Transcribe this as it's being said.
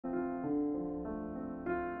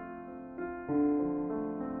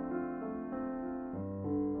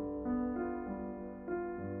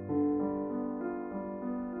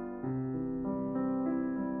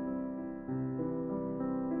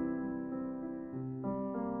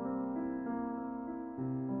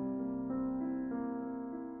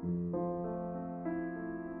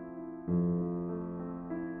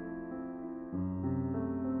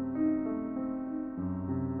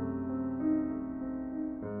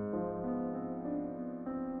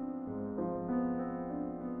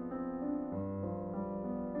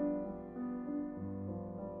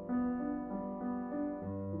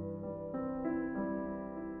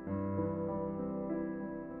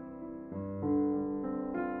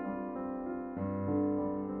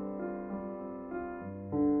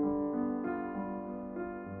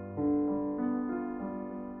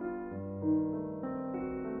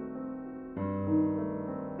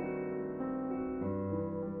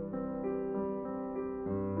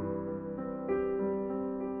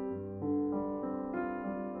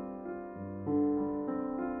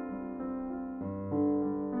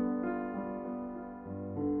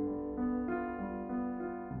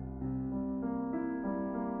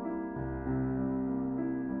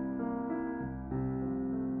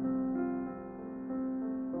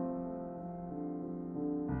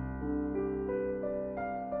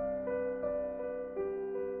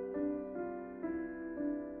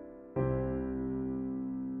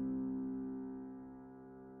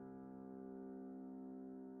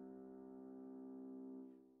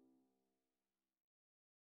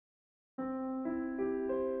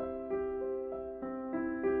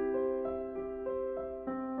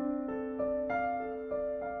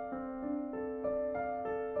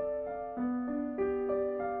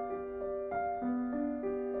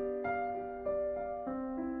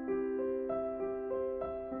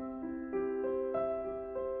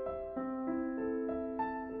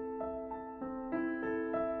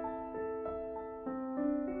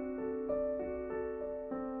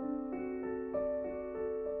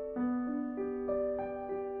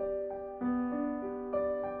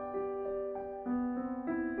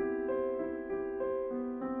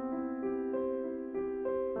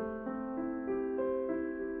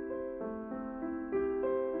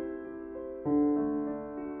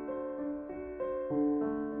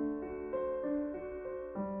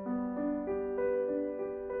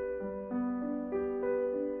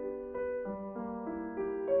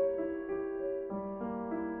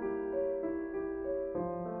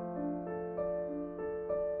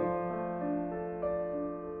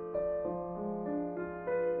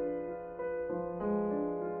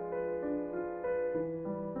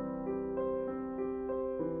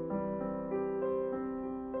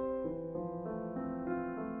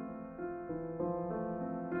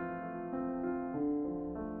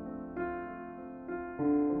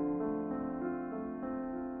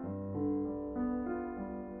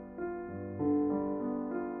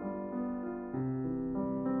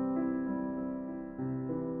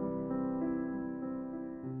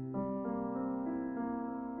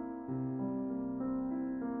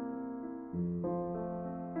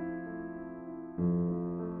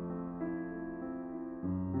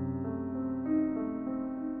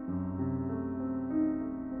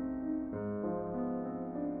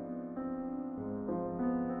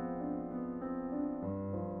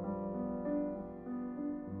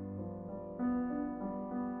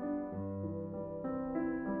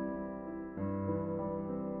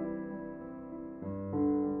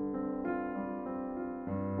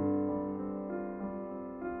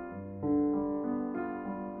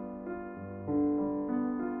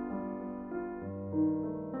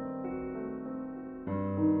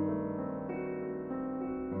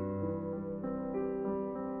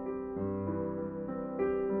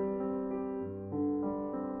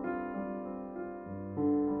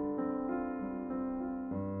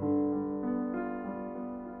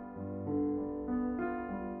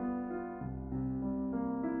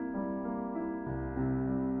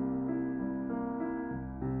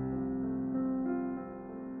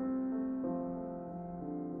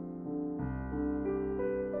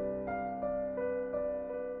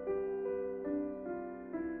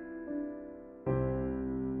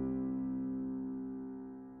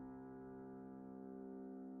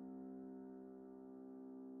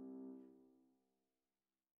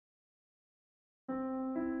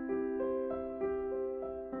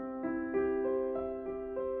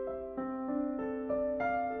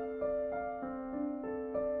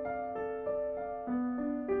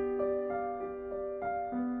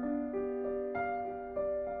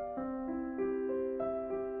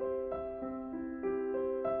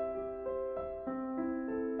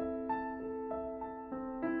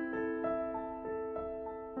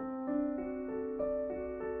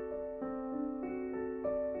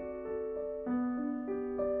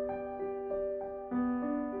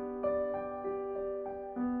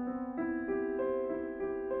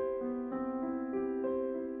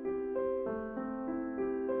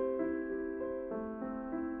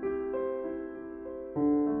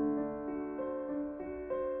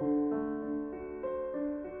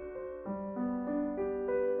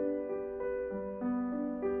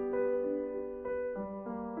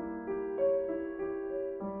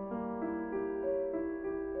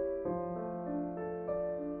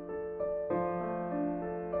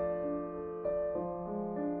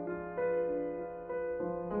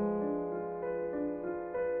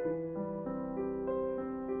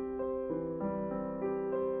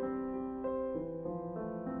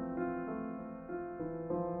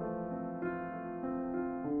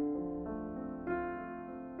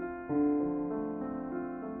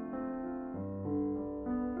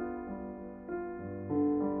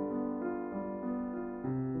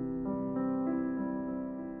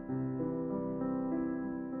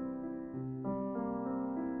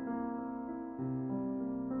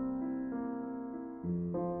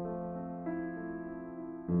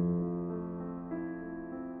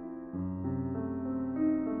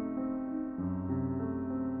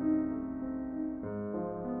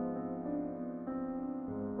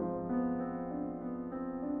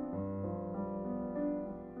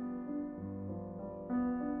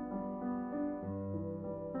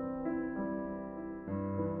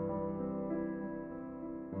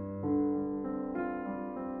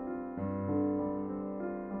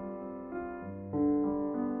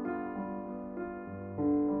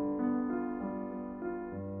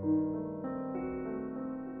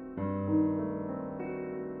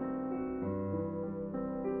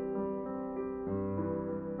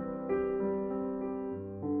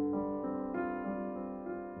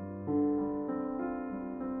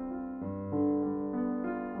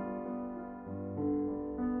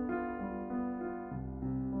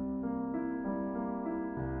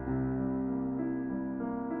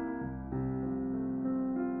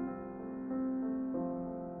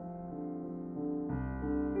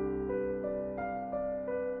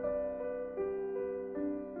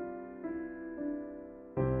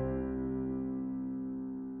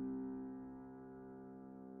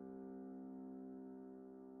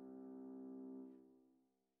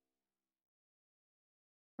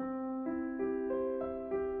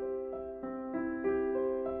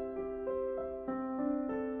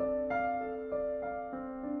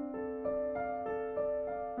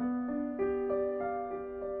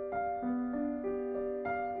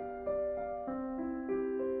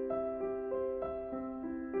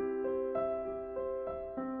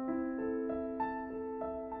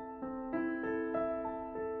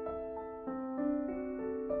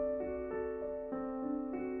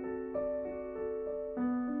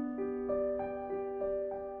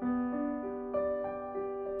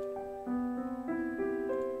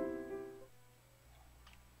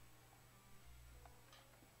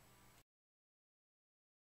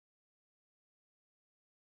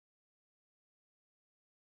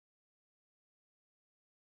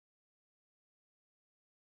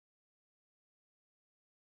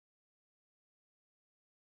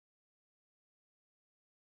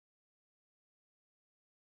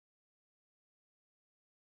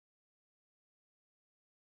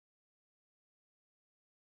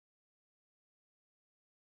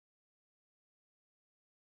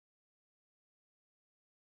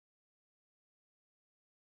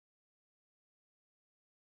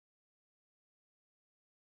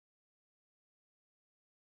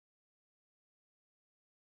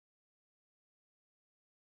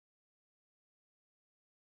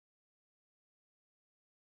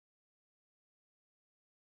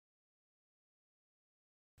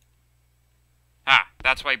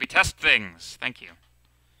That's why we test things. Thank you.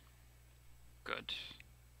 Good.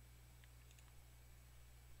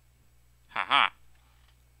 Haha.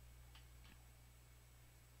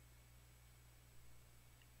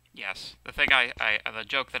 Yes. The thing the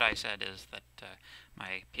joke that I said is that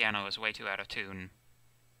my piano is way too out of tune.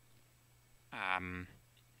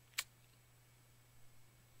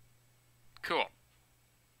 Cool.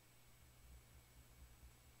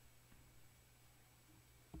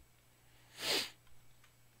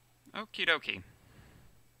 Okie dokie.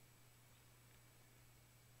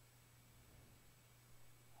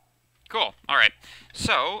 Cool. All right.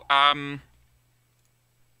 So, I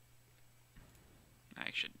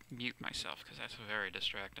should mute myself because that's very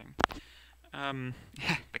distracting.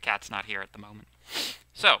 The cat's not here at the moment.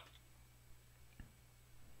 So,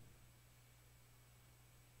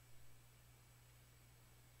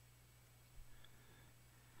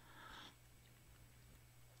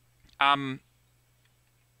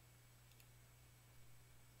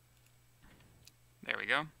 there we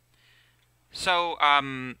go. So,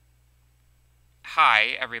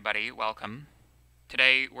 hi everybody, welcome.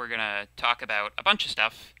 Today we're gonna talk about a bunch of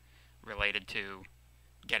stuff related to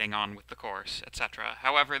getting on with the course, etc.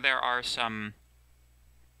 However, there are some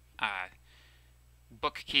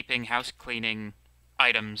bookkeeping, house cleaning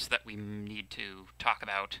items that we need to talk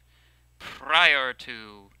about prior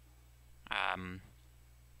to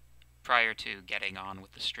getting on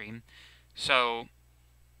with the stream. So,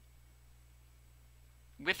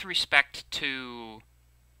 with respect to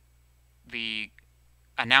the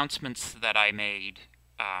announcements that I made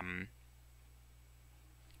on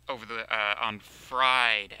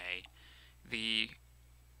Friday,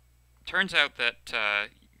 turns out that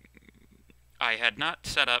I had not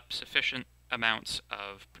set up sufficient amounts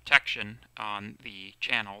of protection on the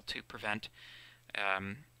channel to prevent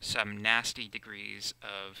some nasty degrees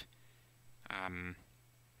of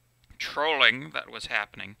trolling that was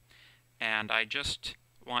happening, and I just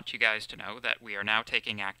want you guys to know that we are now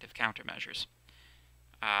taking active countermeasures.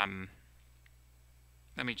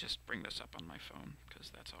 Let me just bring this up on my phone,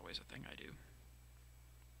 because that's always a thing I do.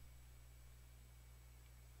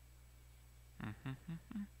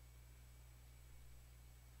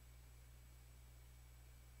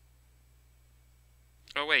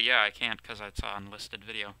 Oh wait, yeah, I can't because it's on listed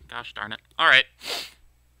video. Gosh darn it. Alright.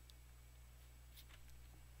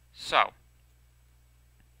 So,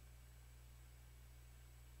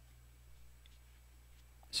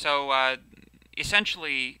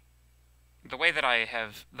 essentially, the way that I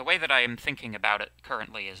am thinking about it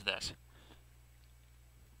currently is this.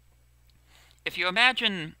 If you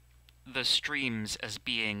imagine the streams as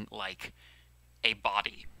being like a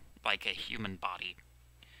body, like a human body,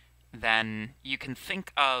 then you can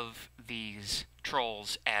think of these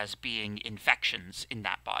trolls as being infections in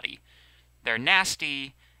that body. They're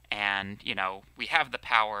nasty, and, you know, we have the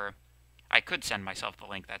power. I could send myself the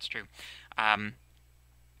link, that's true.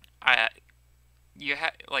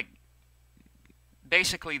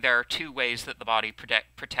 Basically there are two ways that the body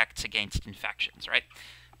protects against infections, right?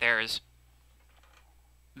 There's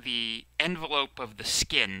the envelope of the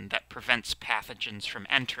skin that prevents pathogens from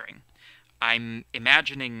entering. I'm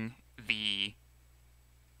imagining the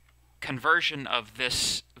conversion of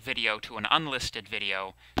this video to an unlisted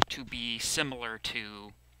video to be similar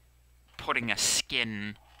to putting a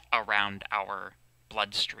skin around our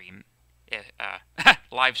bloodstream.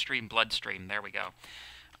 Live stream, bloodstream, there we go.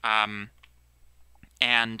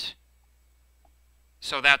 And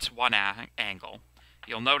so that's one angle.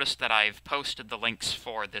 You'll notice that I've posted the links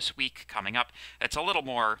for this week coming up. It's a little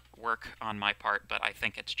more work on my part, but I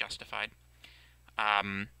think it's justified.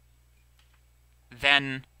 Then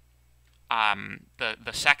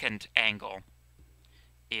the second angle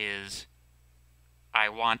is I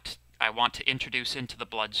want to introduce into the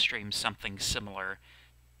bloodstream something similar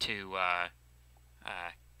to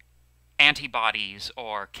antibodies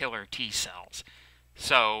or killer T cells.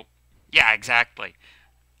 So, yeah, exactly.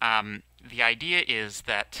 The idea is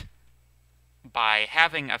that by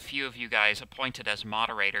having a few of you guys appointed as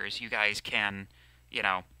moderators, you guys can, you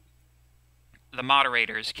know, the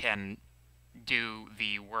moderators can do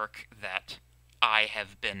the work that I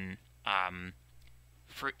have been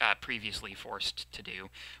previously forced to do,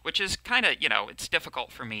 which is kind of, you know, it's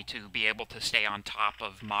difficult for me to be able to stay on top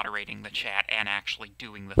of moderating the chat and actually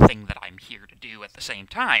doing the thing that I'm here to do at the same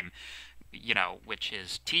time, you know, which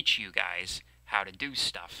is teach you guys how to do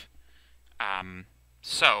stuff.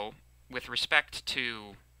 So, with respect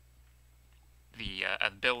to the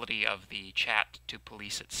ability of the chat to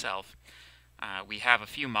police itself, we have a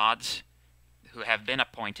few mods who have been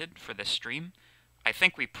appointed for this stream. I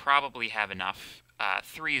think we probably have enough.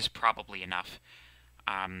 3 is probably enough.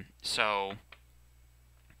 So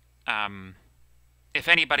if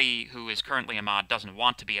anybody who is currently a mod doesn't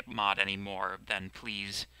want to be a mod anymore, then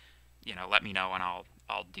please, let me know and I'll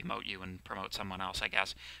demote you and promote someone else, I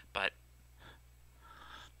guess. But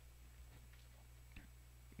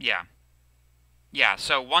yeah. Yeah,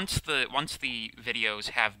 so once the videos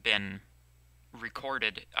have been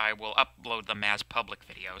recorded, I will upload them as public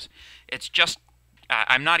videos. It's just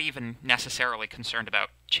I'm not even necessarily concerned about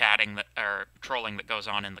chatting or trolling that goes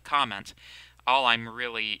on in the comments. All I'm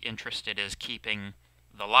really interested is keeping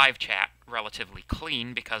the live chat relatively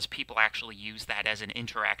clean because people actually use that as an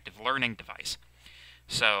interactive learning device.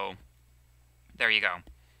 So there you go.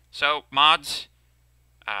 So mods,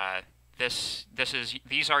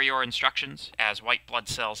 these are your instructions as white blood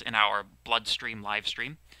cells in our bloodstream live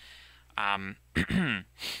stream.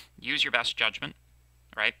 Use your best judgment,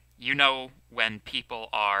 right? You know when people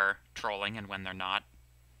are trolling and when they're not.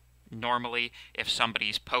 Normally, if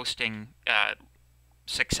somebody's posting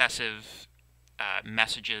successive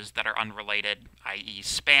messages that are unrelated, i.e.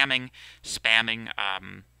 spamming,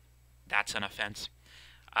 that's an offense.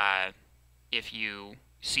 If you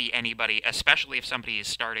see anybody, especially if somebody is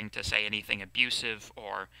starting to say anything abusive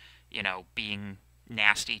or, being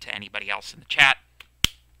nasty to anybody else in the chat,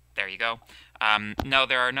 there you go. No,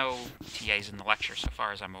 there are no TAs in the lecture so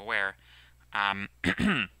far as I'm aware.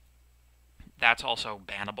 That's also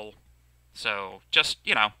bannable. So just,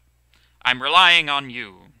 I'm relying on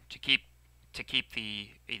you to keep the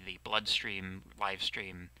bloodstream live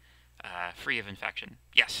stream free of infection.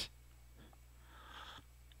 Yes.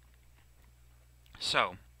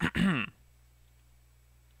 So,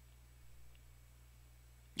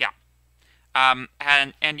 yeah.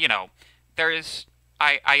 And there is,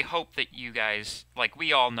 I hope that you guys,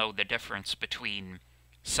 we all know the difference between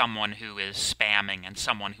someone who is spamming and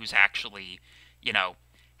someone who's actually,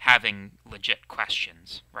 having legit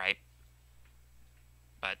questions, right?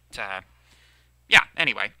 But, yeah,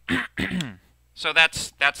 anyway. So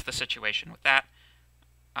that's the situation with that.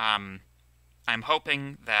 I'm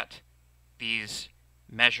hoping that these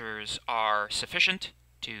measures are sufficient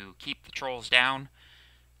to keep the trolls down.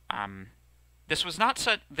 This was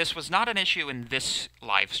not an issue in this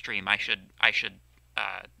live stream. I should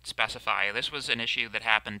specify. This was an issue that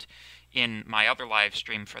happened in my other live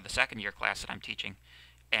stream for the second year class that I'm teaching,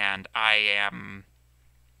 and I am,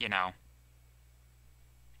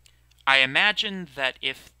 I imagine that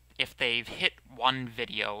if they've hit one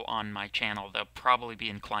video on my channel, they'll probably be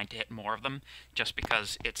inclined to hit more of them, just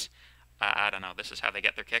because it's, I don't know, this is how they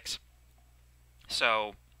get their kicks.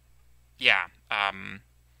 So, yeah,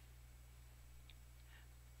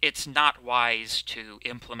 it's not wise to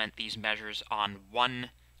implement these measures on one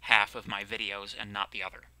half of my videos and not the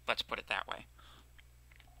other. Let's put it that way.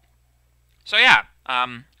 So yeah,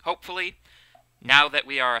 hopefully, now that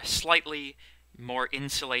we are a slightly more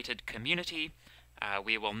insulated community,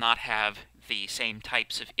 we will not have the same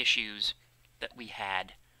types of issues that we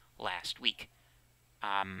had last week.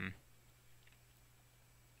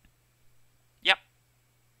 Yep,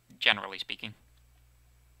 generally speaking.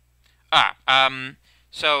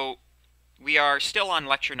 So we are still on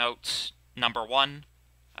lecture notes number 1.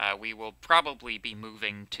 We will probably be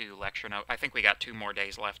moving to lecture note. I think we got 2 more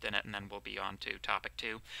days left in it, and then we'll be on to topic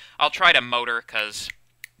 2. I'll try to motor, because,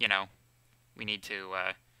 we need to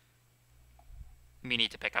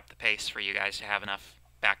pick up the pace for you guys to have enough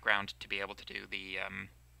background to be able to do the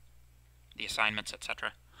assignments,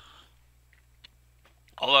 etc.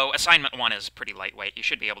 Although assignment 1 is pretty lightweight. You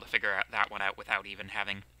should be able to figure that one out without even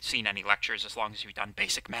having seen any lectures, as long as you've done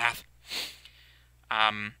basic math.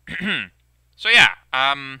 So yeah,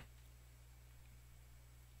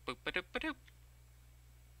 boop-a-doop-a-doop.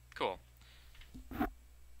 Cool.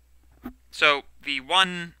 So the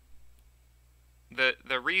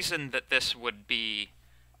reason that this would be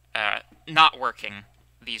not working,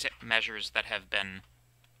 these measures that have been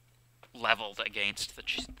leveled against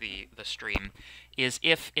the stream, is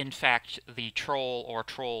if in fact the troll or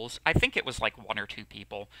trolls, I think it was like 1 or 2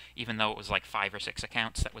 people, even though it was like 5 or 6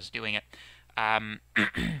 accounts that was doing it.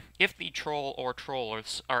 If the troll or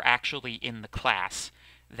trollers are actually in the class,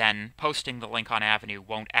 then posting the link on Avenue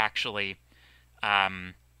won't actually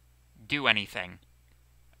do anything.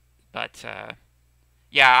 But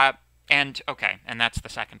yeah, and okay, and that's the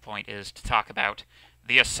second point, is to talk about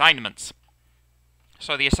the assignments.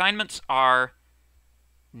 So the assignments are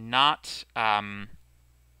not,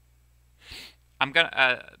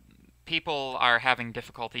 people are having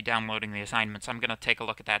difficulty downloading the assignments. I'm going to take a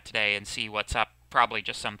look at that today and see what's up. Probably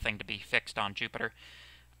just something to be fixed on Jupyter.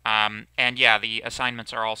 And yeah, the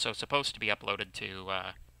assignments are also supposed to be uploaded to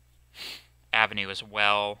Avenue as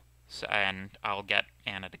well. So, and I'll get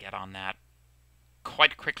Anna to get on that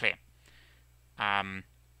quite quickly. I'm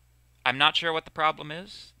not sure what the problem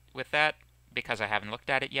is with that because I haven't looked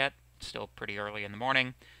at it yet. It's still pretty early in the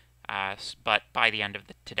morning. But by the end of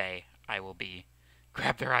today, I will be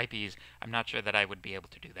grab their IPs. I'm not sure that I would be able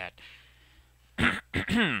to do that.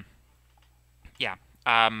 Yeah.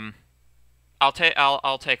 I'll take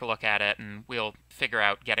a look at it and we'll figure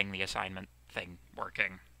out getting the assignment thing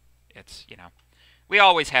working. It's, you know, we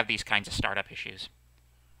always have these kinds of startup issues.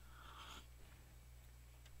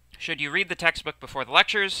 Should you read the textbook before the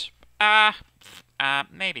lectures?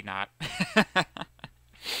 Maybe not.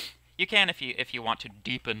 You can if you want to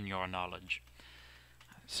deepen your knowledge.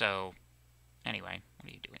 So, anyway, what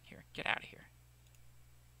are you doing here? Get out of here.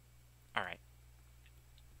 All right.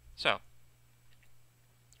 So,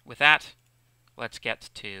 with that, let's get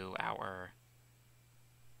to our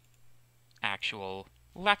actual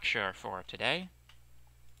lecture for today.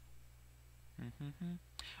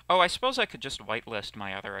 Oh, I suppose I could just whitelist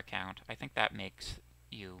my other account. I think that makes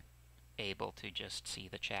you able to just see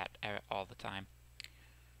the chat all the time.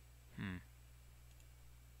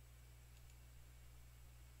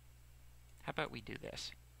 How about we do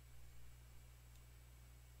this?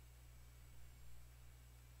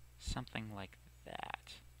 Something like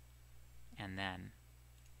that. And then...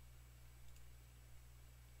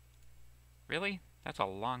 Really? That's a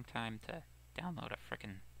long time to download a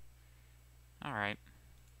frickin'... Alright.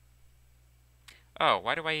 Oh,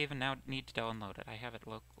 why do I even now need to download it? I have it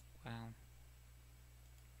local. Well...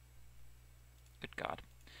 Good God.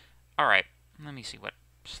 Alright, let me see what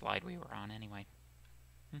slide we were on anyway.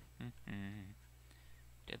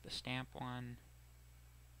 Did the stamp one.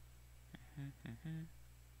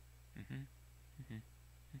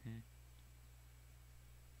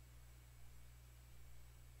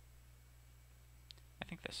 I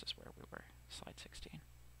think this is where we were. Slide 16.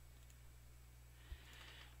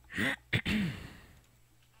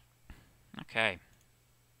 Okay.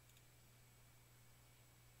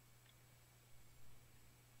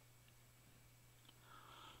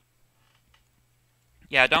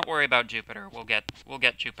 Yeah, don't worry about Jupyter. We'll get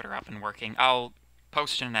Jupyter up and working. I'll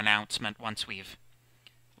post an announcement once we've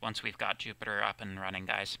got Jupyter up and running,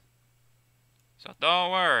 guys. So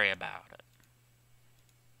don't worry about it.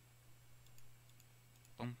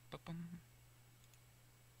 Boom, boom, boom.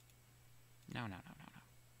 No.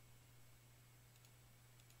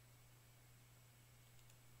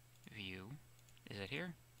 View. Is it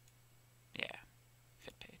here? Yeah.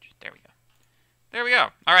 Fit page. There we go. There we go.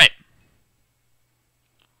 All right.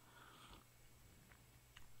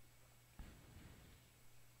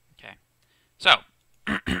 Okay. So.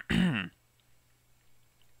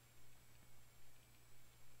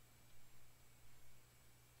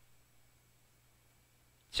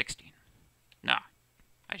 16. No.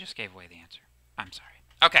 I just gave away the answer. I'm sorry.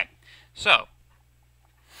 Okay. So.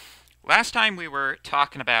 Last time we were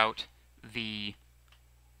talking about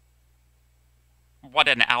what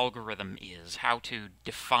an algorithm is, how to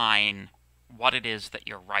define what it is that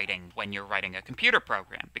you're writing when you're writing a computer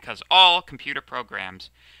program, because all computer programs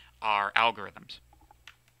are algorithms.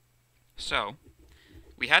 So,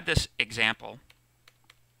 we had this example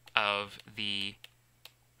of the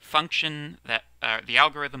function that, the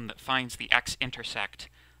algorithm that finds the x-intercept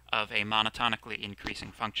of a monotonically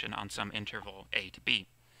increasing function on some interval a to b.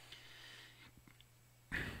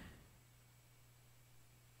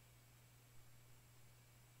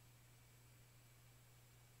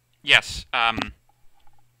 Yes,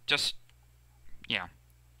 just, yeah,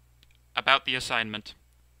 about the assignment,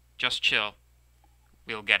 just chill,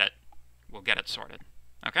 we'll get it sorted,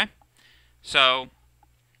 okay? So,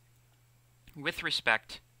 with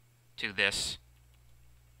respect to this,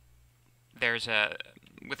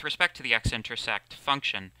 with respect to the x-intercept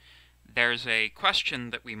function, there's a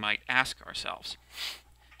question that we might ask ourselves.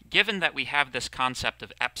 Given that we have this concept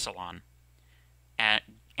of epsilon,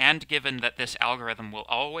 and given that this algorithm will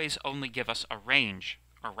always only give us a range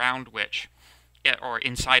around which, or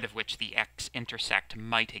inside of which the x-intercept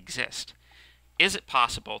might exist, is it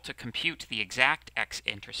possible to compute the exact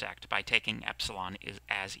x-intercept by taking epsilon is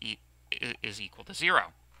equal to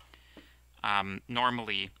 0?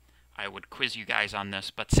 Normally, I would quiz you guys on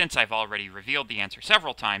this, but since I've already revealed the answer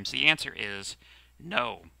several times, the answer is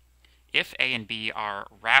no. If a and b are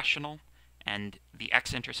rational and the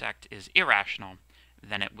x-intercept is irrational,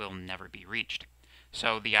 then it will never be reached.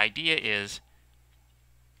 So the idea is,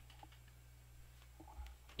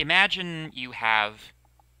 imagine you have,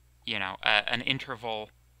 you know, an interval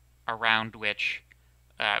around which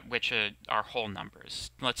are whole numbers.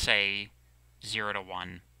 Let's say 0 to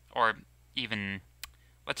 1, or even,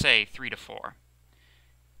 let's say 3 to 4.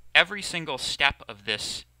 every single step of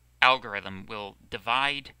this algorithm will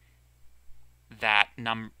divide that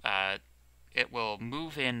it will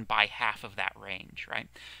move in by half of that range, right?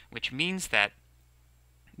 Which means that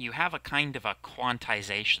you have a kind of a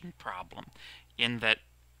quantization problem in that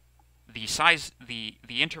the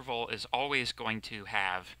interval is always going to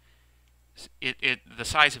have the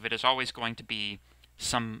size of it is always going to be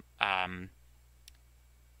some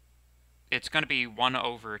it's going to be 1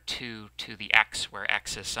 over 2 to the x, where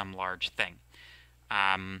x is some large thing.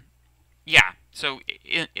 Yeah, so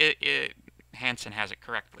Hansen has it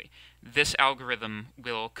correctly. This algorithm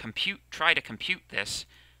will try to compute this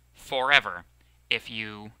forever if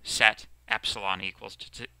you set epsilon equal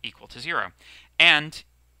to 0. And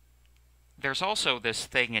there's also this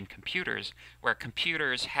thing in computers where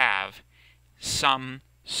computers have some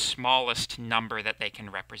smallest number that they can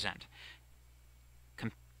represent.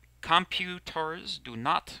 Computers do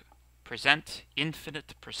not present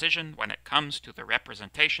infinite precision when it comes to the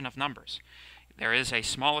representation of numbers. There is a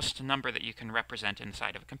smallest number that you can represent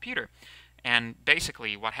inside of a computer. And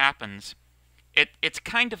basically what happens, it's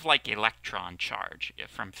kind of like electron charge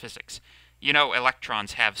from physics. You know,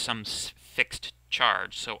 electrons have some fixed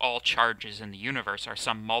charge, so all charges in the universe are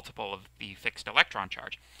some multiple of the fixed electron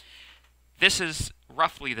charge. This is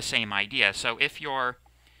roughly the same idea. So if you're,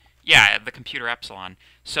 yeah, the computer epsilon.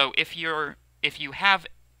 So if you have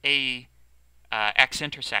a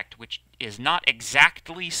x-intersect which is not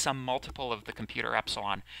exactly some multiple of the computer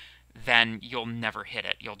epsilon, then you'll never hit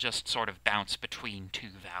it. You'll just sort of bounce between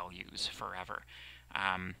two values forever.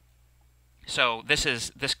 So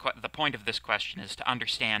the point of this question is to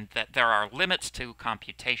understand that there are limits to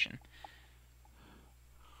computation.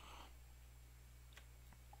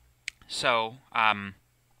 So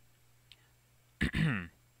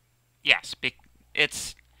yes,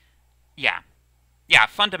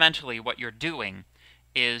 fundamentally what you're doing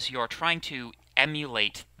is you're trying to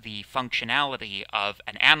emulate the functionality of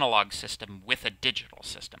an analog system with a digital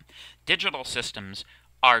system. Digital systems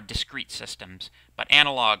are discrete systems, but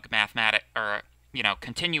analog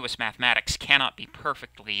continuous mathematics cannot be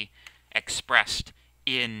perfectly expressed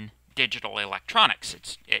in digital electronics.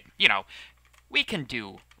 We can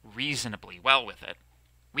do reasonably well with it.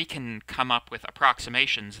 We can come up with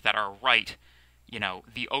approximations that are right,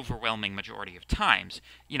 the overwhelming majority of times,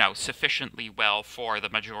 sufficiently well for the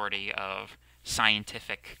majority of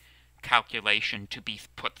scientific calculation to be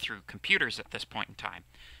put through computers at this point in time.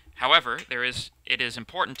 However, it is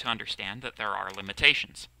important to understand that there are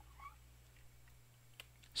limitations.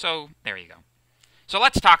 So, there you go. So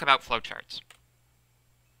let's talk about flowcharts.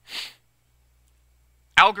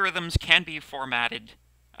 Algorithms can be formulated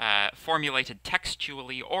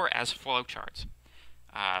textually or as flowcharts.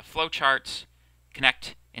 Flowcharts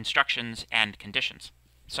connect instructions and conditions.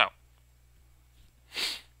 So,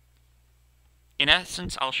 in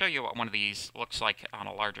essence, I'll show you what one of these looks like on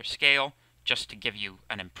a larger scale, just to give you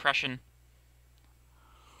an impression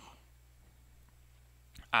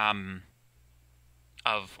of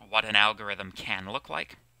what an algorithm can look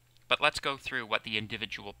like. But let's go through what the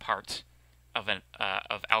individual parts of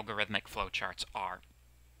algorithmic flowcharts are.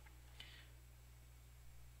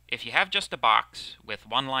 If you have just a box with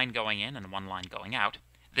one line going in and one line going out,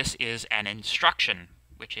 this is an instruction,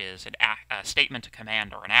 which is a statement, a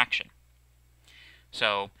command, or an action.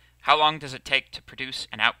 So, how long does it take to produce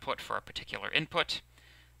an output for a particular input?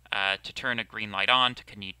 To turn a green light on, to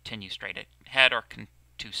continue straight ahead, or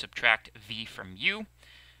to subtract V from U,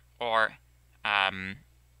 or how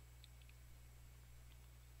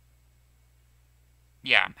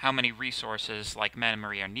many resources like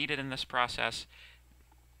memory are needed in this process.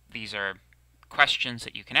 These are questions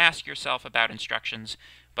that you can ask yourself about instructions,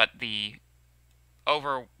 but the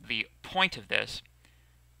point of this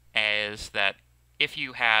is that if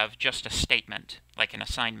you have just a statement, like an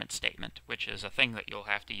assignment statement, which is a thing that you'll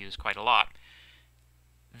have to use quite a lot,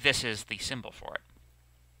 this is the symbol for it.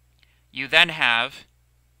 You then have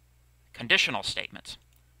conditional statements.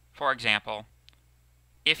 For example,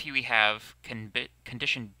 if you have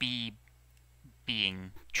condition B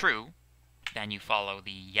being true, then you follow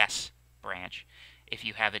the yes branch. If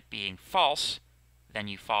you have it being false, then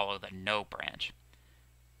you follow the no branch.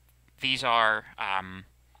 These are,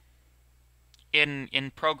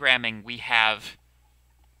 in programming, we have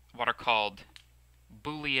what are called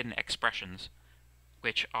Boolean expressions,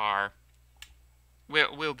 which are,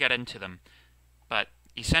 we'll get into them, but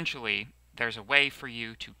essentially there's a way for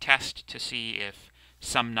you to test to see if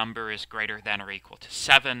some number is greater than or equal to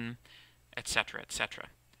 7, etc., etc.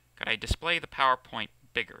 Could I display the PowerPoint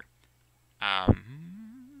bigger?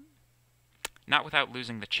 Not without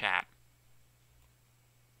losing the chat.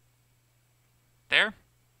 There?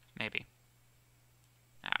 maybe.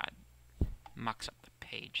 Mucks up the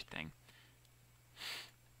page thing.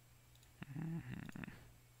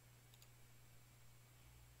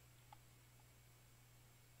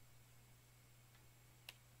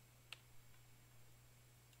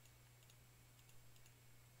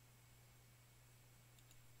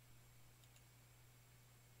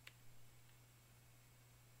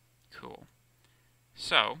 Cool.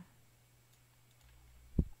 So,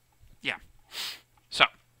 yeah. So,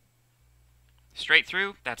 straight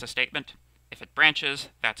through, that's a statement. If it branches,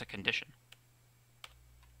 that's a condition.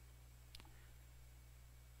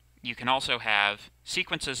 You can also have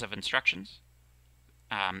sequences of instructions.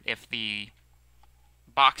 If the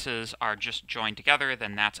boxes are just joined together,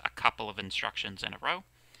 then that's a couple of instructions in a row.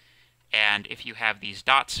 And if you have these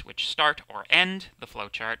dots which start or end the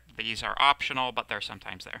flowchart, these are optional, but they're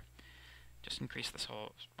sometimes there. Just increase this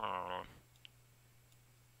whole...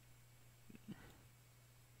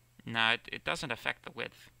 No, it doesn't affect the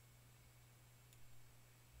width.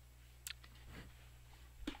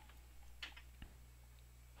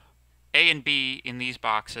 A and B in these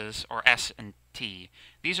boxes, or S and T,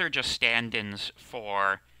 these are just stand-ins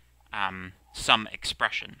for some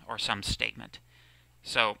expression or some statement.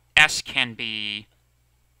 So S can be,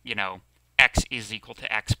 you know, x is equal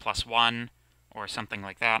to x plus 1, or something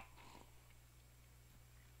like that.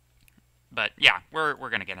 But yeah, we're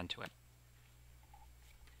going to get into it.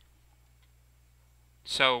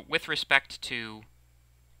 So with respect to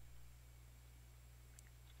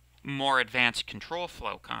more advanced control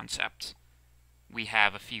flow concepts, we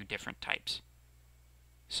have a few different types.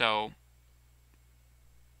 So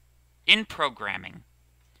in programming,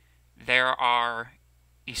 there are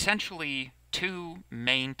essentially two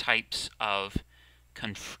main types of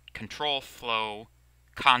control flow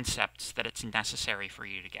concepts that it's necessary for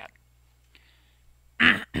you to get.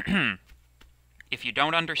 If you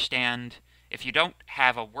don't understand, if you don't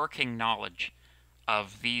have a working knowledge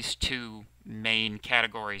of these two main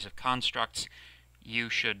categories of constructs, you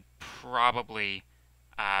should probably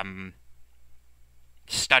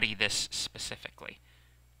study this specifically.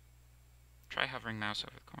 Try hovering mouse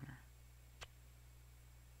over the corner.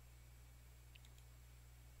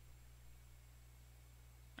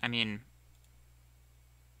 I mean,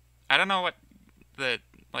 I don't know what the,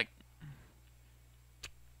 like,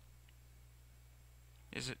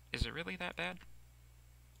 is it really that bad?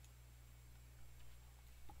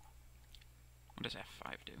 What does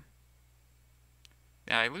F5 do?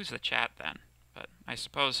 Yeah, I lose the chat then, but I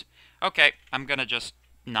suppose, okay, I'm gonna just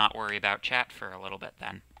not worry about chat for a little bit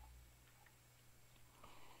then.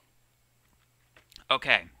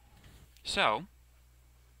 Okay, so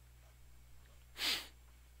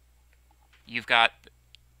you've got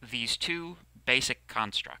these two basic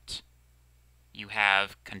constructs. You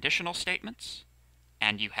have conditional statements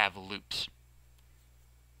and you have loops.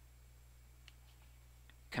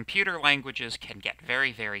 Computer languages can get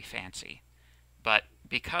very, very fancy, but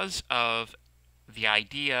because of the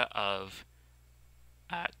idea of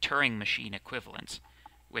Turing machine equivalence,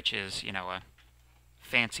 which is, you know, a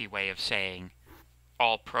fancy way of saying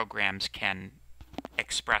all programs can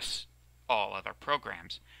express all other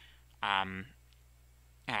programs. I'm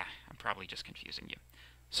probably just confusing you.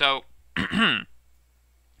 So,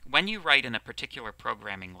 when you write in a particular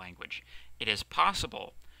programming language, it is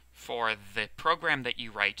possible for the program that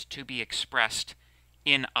you write to be expressed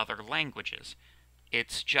in other languages.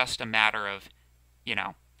 It's just a matter of, you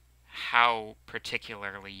know, how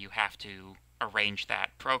particularly you have to arrange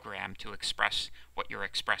that program to express what you're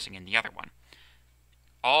expressing in the other one.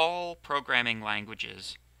 All programming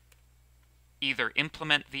languages either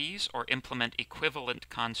implement these or implement equivalent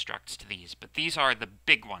constructs to these, but these are the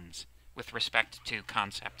big ones with respect to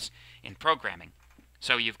concepts in programming.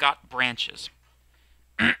 So you've got branches.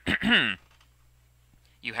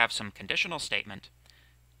 You have some conditional statement.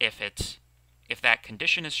 If that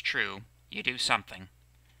condition is true, you do something,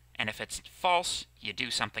 and if it's false, you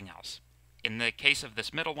do something else. In the case of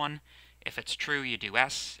this middle one, if it's true, you do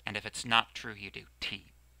S, and if it's not true, you do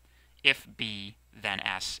T. If B, then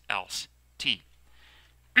S, else T.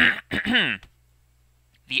 The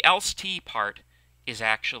else T part is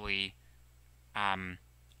actually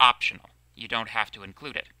optional. You don't have to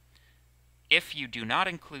include it. If you do not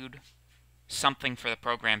include something for the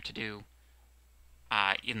program to do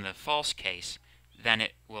in the false case, then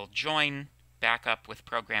it will join back up with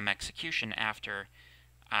program execution after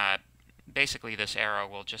basically this arrow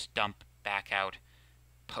will just dump back out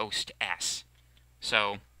post S.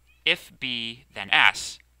 So if B, then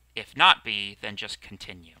S. If not B, then just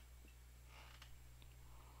continue.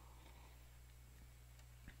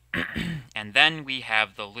 And then we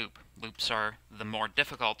have the loop. Loops are the more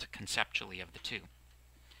difficult conceptually of the two.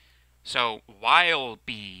 So while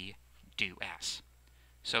B do S.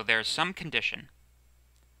 So there's some condition.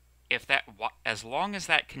 As long as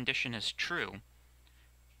that condition is true,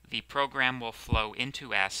 the program will flow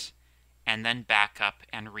into S and then back up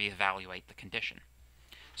and reevaluate the condition.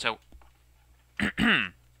 So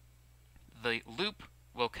the loop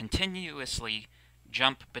will continuously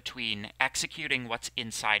jump between executing what's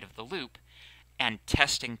inside of the loop and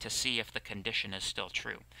testing to see if the condition is still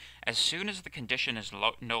true. As soon as the condition is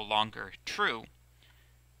no longer true,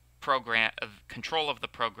 control of the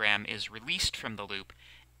program is released from the loop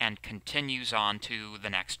and continues on to the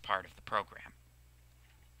next part of the program.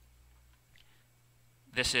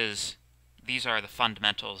 These are the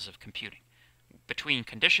fundamentals of computing. Between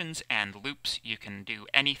conditions and loops, you can do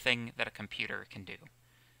anything that a computer can do.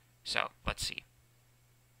 So, let's see.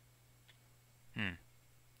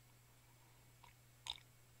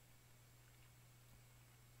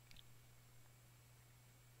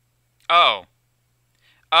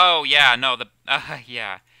 Oh, yeah, no,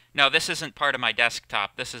 yeah. No, this isn't part of my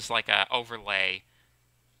desktop. This is like a overlay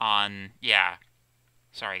on, yeah.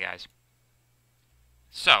 Sorry, guys.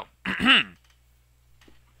 So,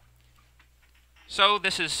 so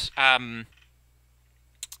this is all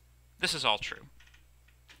true.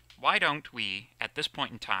 Why don't we, at this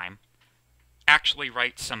point in time, actually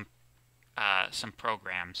write some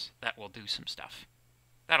programs that will do some stuff?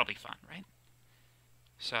 That'll be fun, right?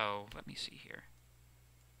 So, let me see here.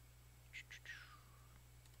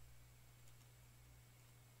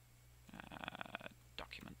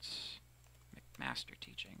 Documents, McMaster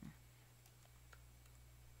teaching.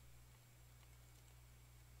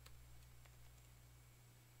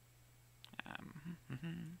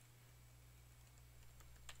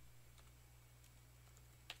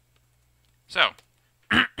 So,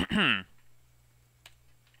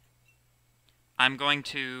 I'm going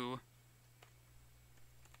to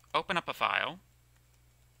open up a file,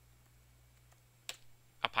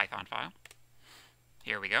 a Python file.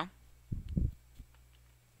 Here we go.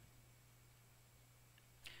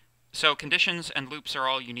 So conditions and loops are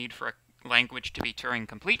all you need for a language to be Turing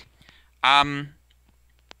complete.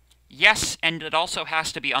 Yes, and it also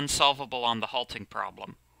has to be unsolvable on the halting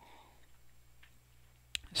problem.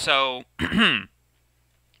 So the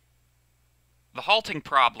halting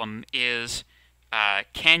problem is,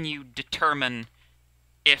 can you determine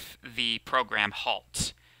if the program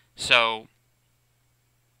halts? So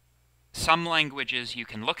some languages, you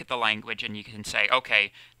can look at the language and you can say,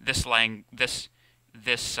 okay, this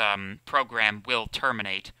program will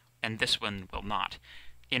terminate and this one will not.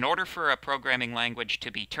 In order for a programming language to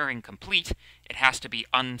be Turing complete, it has to be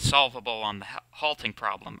unsolvable on the halting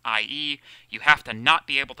problem, i.e., you have to not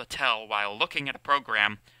be able to tell while looking at a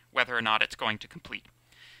program whether or not it's going to complete.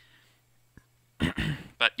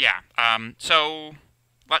 But yeah, so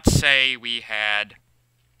let's say we had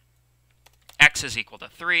x is equal to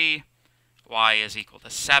 3, y is equal to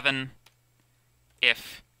 7.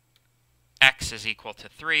 If x is equal to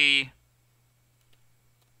 3,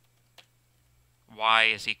 y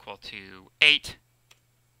is equal to 8,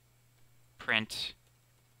 print,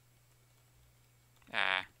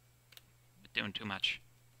 doing too much,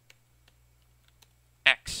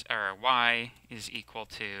 y is equal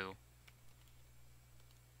to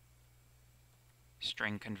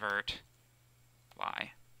string convert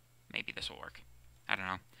y. Maybe this will work. I don't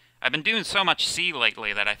know. I've been doing so much C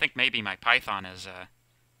lately that I think maybe my Python is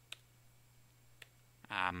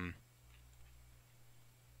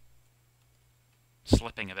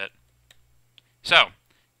slipping a bit. So,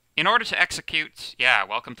 in order to execute, yeah,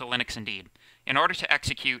 welcome to Linux indeed. In order to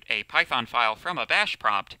execute a Python file from a bash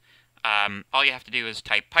prompt, all you have to do is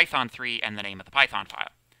type python3 and the name of the Python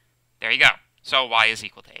file. There you go. So y is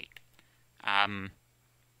equal to 8.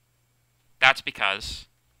 That's because,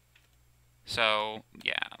 so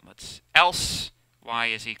yeah, else y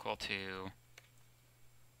is equal to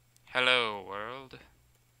hello world.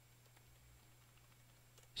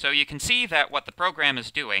 So you can see that what the program is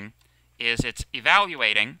doing is it's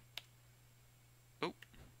evaluating, oh,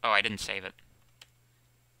 I didn't save it.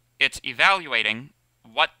 It's evaluating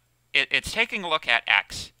what, it's taking a look at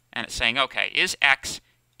x, and it's saying, okay, is x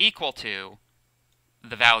equal to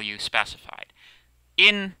the value specified?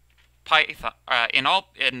 In Python,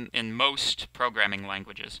 in most programming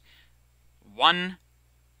languages, one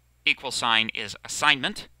equal sign is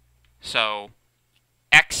assignment, so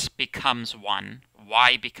x becomes 1,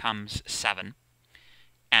 y becomes 7,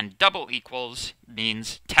 and double equals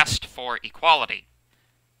means test for equality.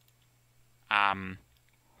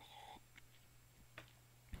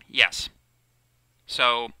 Yes.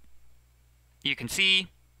 So you can see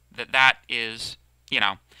that that is,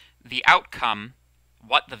 the outcome,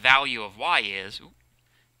 what the value of y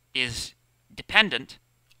is dependent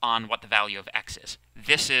on what the value of x is.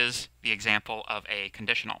 This is the example of a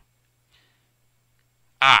conditional.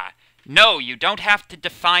 No, you don't have to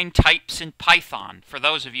define types in Python, for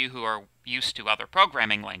those of you who are used to other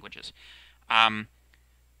programming languages.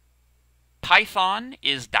 Python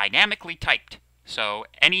is dynamically typed, so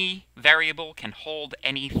any variable can hold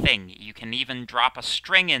anything. You can even drop a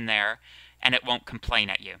string in there, and it won't complain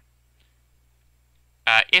at you.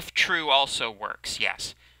 If true also works,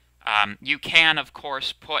 yes. You can, of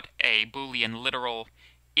course, put a Boolean literal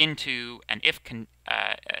into an if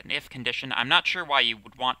condition. I'm not sure why you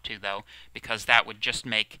would want to, though, because that would just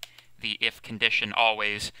make the if condition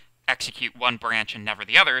always execute one branch and never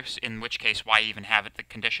the others, in which case why even have the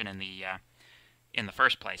condition in the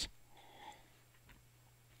first place.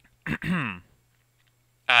 Yeah,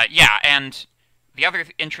 and the other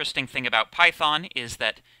interesting thing about Python is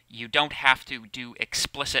that you don't have to do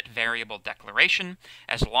explicit variable declaration.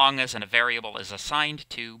 As long as a variable is assigned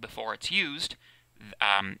to before it's used,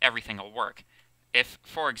 everything will work. If,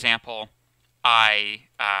 for example, I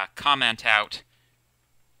comment out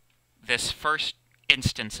this first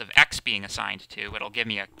instance of x being assigned to, it'll give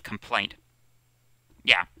me a complaint.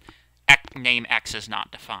 Yeah, name x is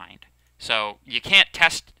not defined. So you can't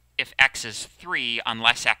test if x is 3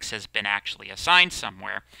 unless x has been actually assigned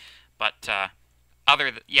somewhere. But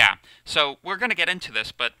yeah. So we're going to get into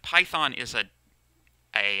this, but Python is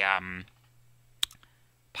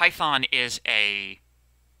a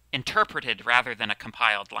interpreted rather than a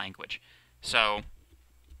compiled language. So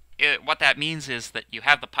what that means is that you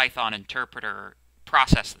have the Python interpreter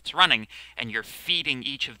process that's running, and you're feeding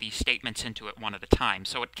each of these statements into it one at a time.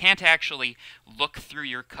 So it can't actually look through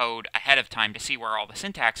your code ahead of time to see where all the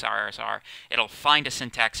syntax errors are. It'll find a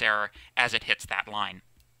syntax error as it hits that line.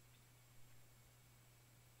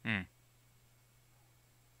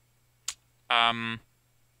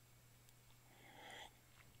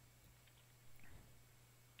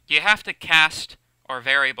 You have to cast, or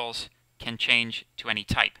variables can change to any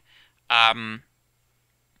type.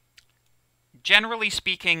 Generally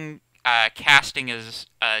speaking, casting is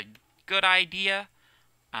a good idea.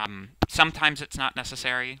 Sometimes it's not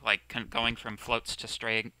necessary, like going from floats to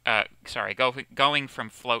string. Going from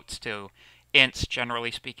floats to ints.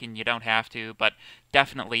 Generally speaking, you don't have to, but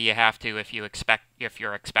definitely you have to if you're expecting if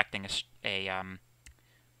you're expecting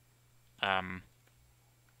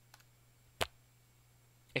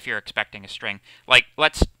a string. Like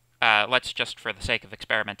let's just, for the sake of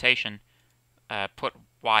experimentation, put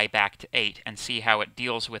y back to 8 and see how it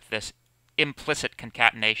deals with this implicit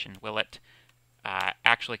concatenation. Will it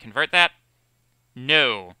actually convert that?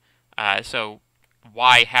 No. So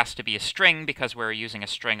y has to be a string because we're using a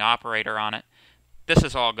string operator on it. This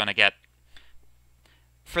is all going to get...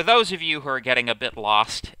 For those of you who are getting a bit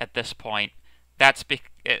lost at this point, that's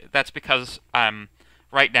because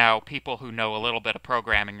right now people who know a little bit of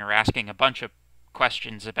programming are asking a bunch of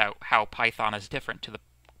questions about how Python is different to the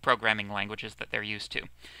programming languages that they're used to.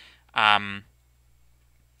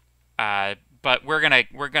 But we're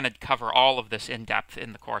gonna cover all of this in depth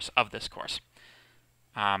in the course of this course.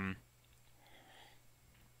 Yeah,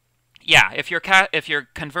 if you're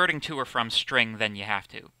converting to or from string, then you have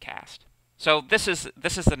to cast. So this is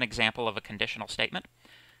an example of a conditional statement.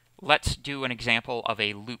 Let's do an example of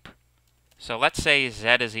a loop. So let's say z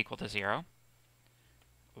is equal to 0,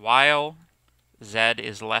 while z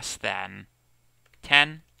is less than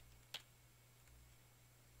 10,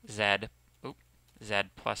 z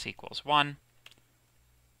plus equals 1,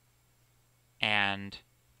 and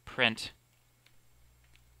print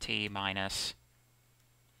t minus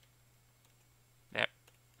there,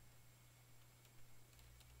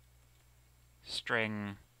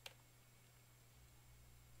 string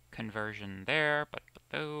conversion there, but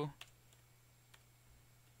though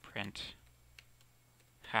print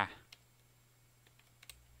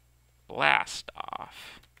blast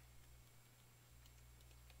off.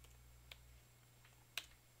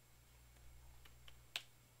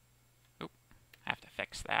 Oop, have to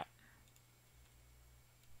fix that.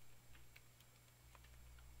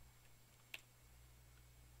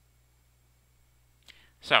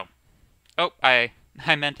 So, oh, I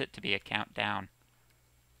meant it to be a countdown.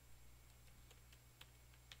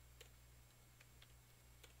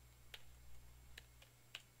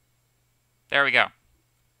 There we go.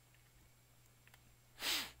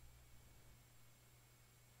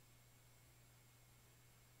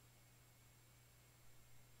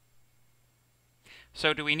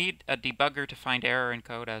 So do we need a debugger to find error in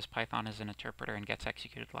code, as Python is an interpreter and gets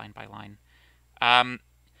executed line by line?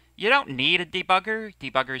 You don't need a debugger.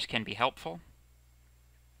 Debuggers can be helpful.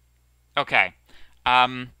 Okay.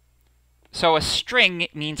 So a string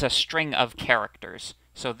means a string of characters.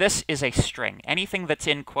 So this is a string. Anything that's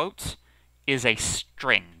in quotes is a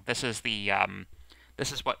string. This is the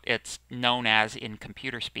this is what it's known as in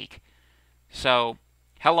computer speak. So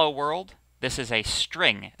hello world, this is a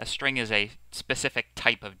string. A string is a specific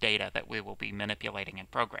type of data that we will be manipulating in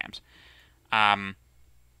programs.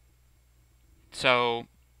 So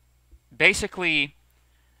basically,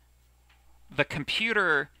 the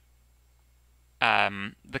computer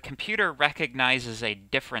recognizes a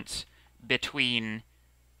difference between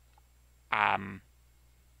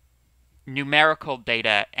numerical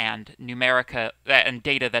data and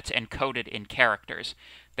data that's encoded in characters.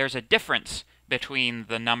 There's a difference between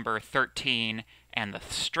the number 13 and the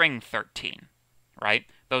string 13, right?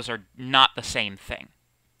 Those are not the same thing.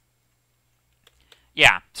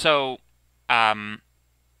 Yeah, so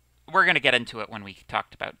we're going to get into it when we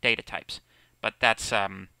talked about data types, but that's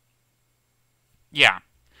yeah.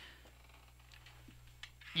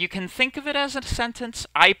 You can think of it as a sentence.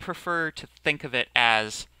 I prefer to think of it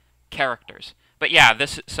as characters. But yeah,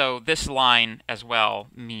 this line as well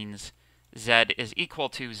means z is equal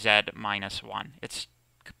to z minus 1. It's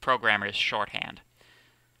programmer's shorthand.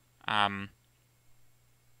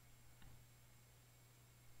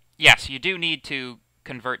 Yes, you do need to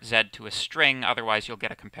convert z to a string, otherwise you'll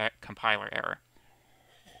get a compiler error.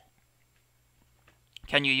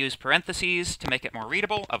 Can you use parentheses to make it more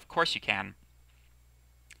readable? Of course you can.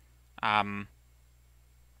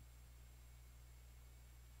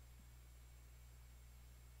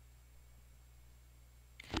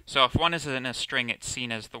 So if 1 is in a string, it's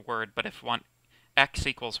seen as the word, but if x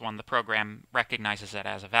equals 1, the program recognizes it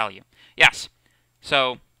as a value. Yes.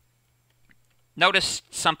 So notice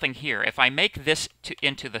something here. If I make this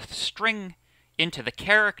into the string, into the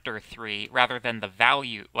character 3, rather than the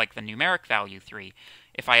value, like the numeric value 3,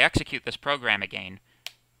 if I execute this program again,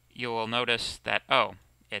 you will notice that, oh,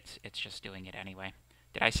 it's just doing it anyway.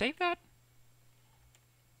 Did I save that?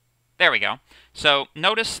 There we go. So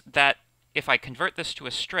notice that if I convert this to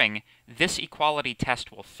a string, this equality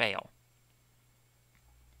test will fail.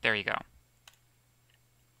 There you go.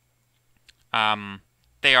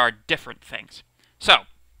 They are different things. So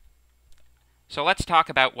let's talk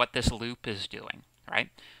about what this loop is doing, right?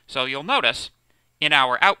 So you'll notice in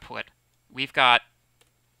our output, we've got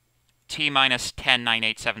t minus 10, 9,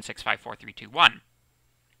 8, 7, 6, 5, 4, 3, 2, 1.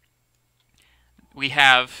 We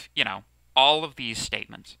have, all of these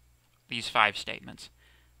statements, these 5 statements,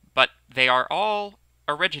 but they are all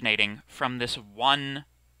originating from this one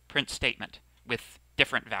print statement with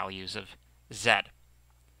different values of z.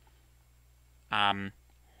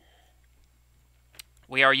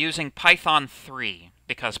 We are using Python 3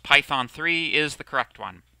 because Python 3 is the correct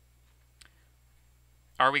one.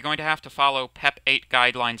 Are we going to have to follow PEP 8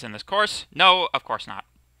 guidelines in this course? No, of course not.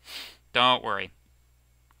 Don't worry.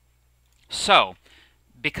 So,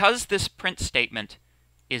 because this print statement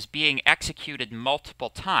is being executed multiple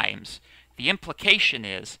times, the implication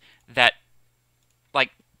is that,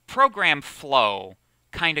 like, program flow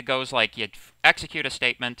kind of goes like you execute a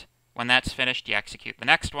statement. When that's finished, you execute the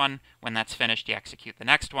next one. When that's finished, you execute the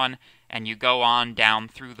next one, and you go on down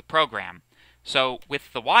through the program. So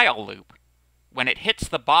with the while loop, when it hits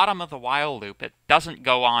the bottom of the while loop, it doesn't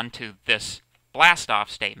go on to this blast-off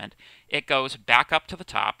statement. It goes back up to the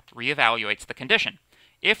top, reevaluates the condition.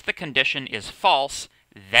 If the condition is false,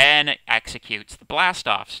 then it executes the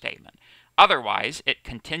blast-off statement. Otherwise, it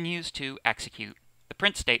continues to execute the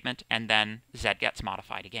print statement, and then z gets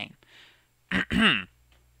modified again.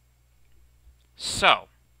 So,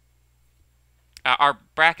 are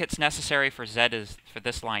brackets necessary for z is for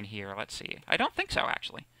this line here? Let's see. I don't think so,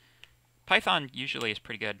 actually. Python usually is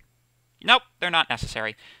pretty good. Nope, they're not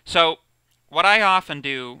necessary. So, what I often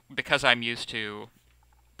do, because I'm used to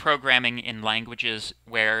programming in languages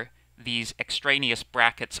where these extraneous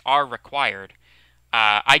brackets are required,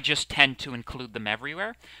 I just tend to include them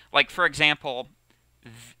everywhere. Like, for example,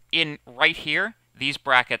 in right here, these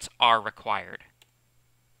brackets are required.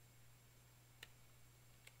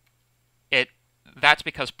 That's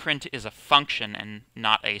because print is a function and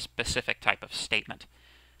not a specific type of statement.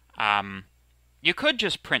 You could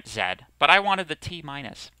just print z, but I wanted the t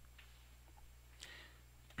minus.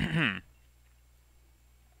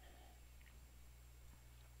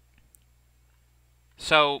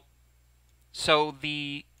 So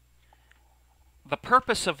the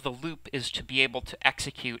purpose of the loop is to be able to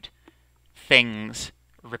execute things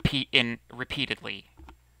repeatedly.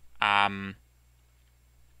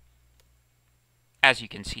 As you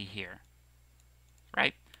can see here,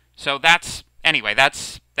 right? So that's anyway,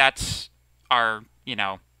 that's our,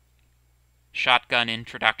 shotgun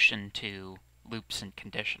introduction to loops and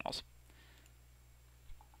conditionals.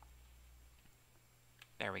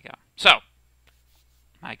 There we go. So,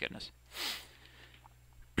 my goodness.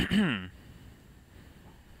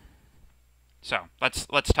 So,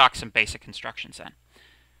 let's talk some basic constructions then.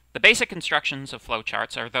 The basic constructions of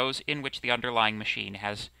flowcharts are those in which the underlying machine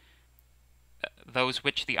has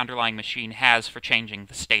for changing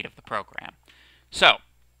the state of the program. So,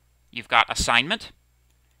 you've got assignment.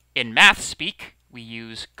 In math speak, we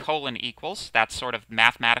use colon equals. That's sort of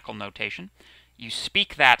mathematical notation. You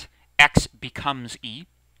speak that x becomes e.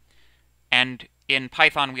 And in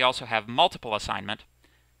Python, we also have multiple assignment.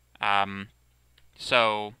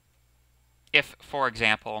 So if, for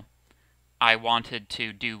example, I wanted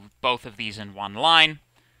to do both of these in one line,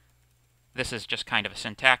 this is just kind of a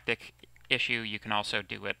syntactic issue. You can also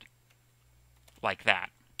do it like that,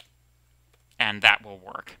 and that will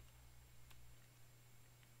work.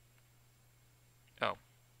 Oh,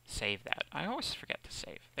 save that. I always forget to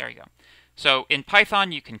save. There you go. So in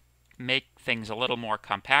Python, you can make things a little more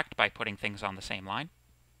compact by putting things on the same line.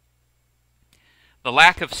 The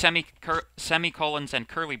lack of semicolons and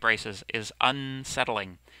curly braces is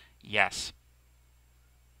unsettling. Yes.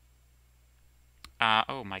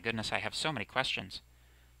 Oh my goodness, I have so many questions.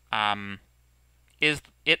 Is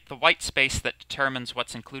it the white space that determines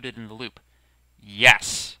what's included in the loop?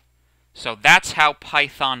 Yes. So that's how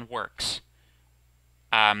Python works.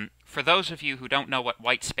 For those of you who don't know what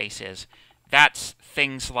white space is, that's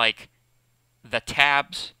things like the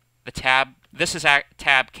tabs, this is a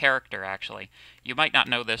tab character, actually. You might not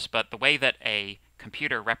know this, but the way that a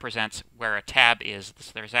computer represents where a tab is,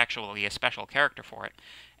 there's actually a special character for it.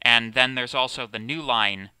 And then there's also the new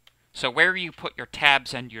line. So where you put your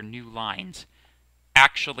tabs and your new lines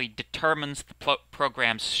actually determines the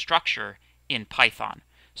program's structure in Python.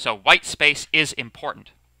 So white space is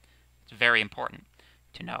important. It's very important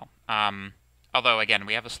to know. Although, again,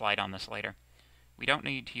 we have a slide on this later. We don't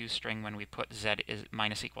need to use string when we put z is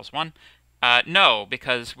minus equals 1. No,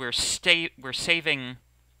 because we're saving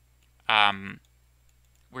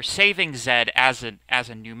z as a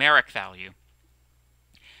numeric value.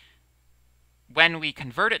 When we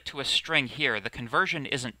convert it to a string here, the conversion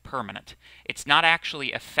isn't permanent. It's not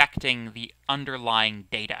actually affecting the underlying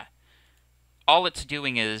data. All it's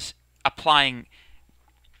doing is applying.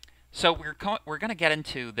 So we're going to get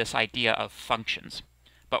into this idea of functions.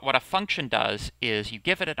 But what a function does is you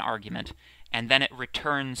give it an argument, and then it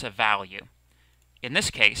returns a value. In this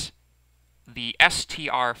case, the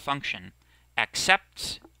str function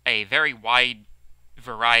accepts a very wide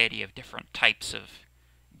variety of different types of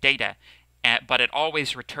data, but it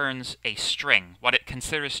always returns a string, what it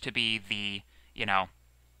considers to be the,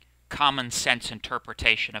 common sense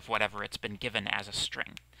interpretation of whatever it's been given as a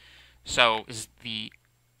string. So the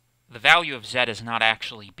value of z is not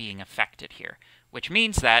actually being affected here, which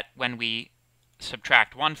means that when we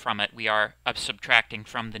subtract 1 from it, we are subtracting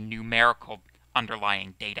from the numerical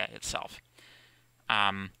underlying data itself.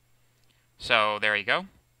 So there you go.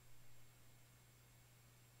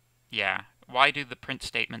 Yeah, why do the print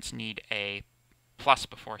statements need a plus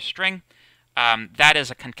before string? That is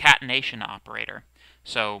a concatenation operator.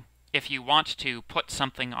 So if you want to put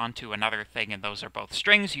something onto another thing and those are both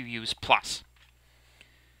strings, you use plus.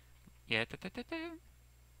 Yeah,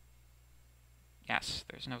 yes,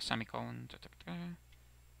 there's no semicolon.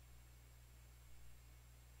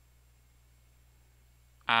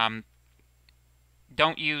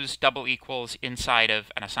 Don't use double equals inside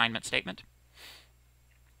of an assignment statement.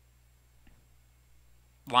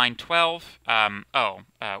 Line 12,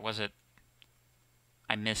 was it?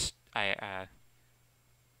 I missed,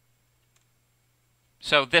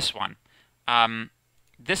 so this one.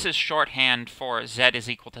 This is shorthand for z is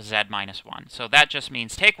equal to z minus 1. So that just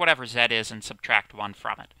means take whatever z is and subtract 1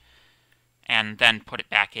 from it. And then put it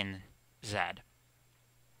back in z.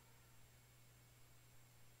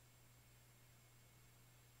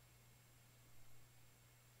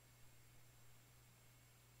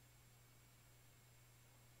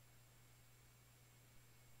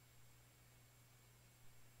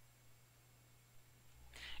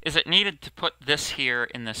 Is it needed to put this here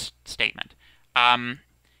in this statement?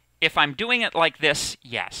 If I'm doing it like this,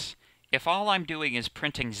 yes. If all I'm doing is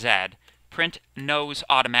printing z, print knows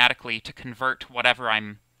automatically to convert whatever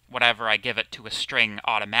I give it to a string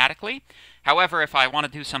automatically. However, if I want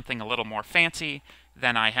to do something a little more fancy,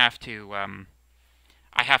 then I have to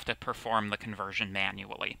perform the conversion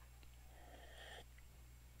manually.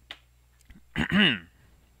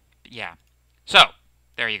 Yeah. So,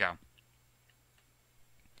 there you go.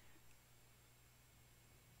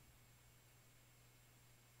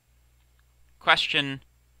 question,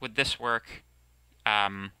 would this work?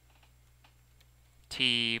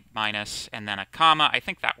 T minus and then a comma. I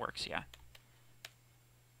think that works, yeah.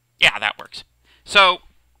 Yeah, that works. So,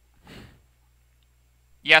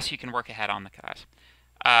 yes, you can work ahead on the class.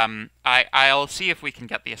 I'll see if we can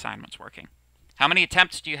get the assignments working. How many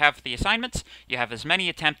attempts do you have for the assignments? You have as many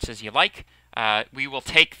attempts as you like. We will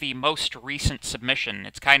take the most recent submission.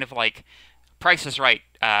 It's kind of like Price is Right.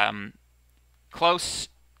 Close,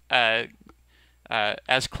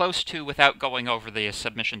 as close to without going over the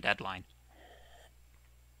submission deadline.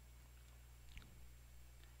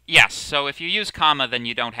 Yes, so if you use comma, then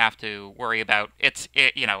you don't have to worry about it's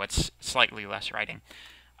slightly less writing.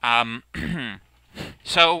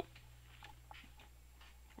 So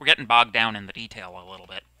we're getting bogged down in the detail a little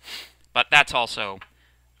bit, but that's also,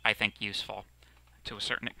 I think, useful to a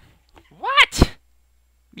certain. What?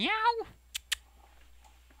 Meow.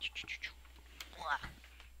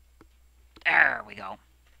 There we go.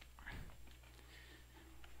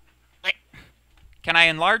 Can I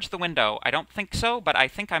enlarge the window? I don't think so, but I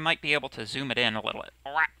think I might be able to zoom it in a little bit.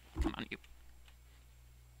 Come on, you.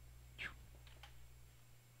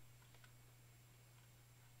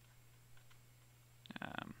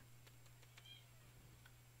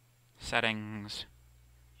 Settings.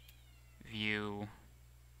 View.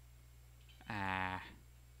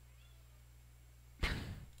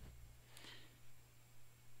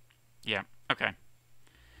 Yeah, okay.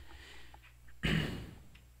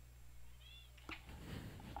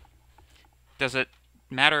 Does it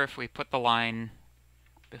matter if we put the line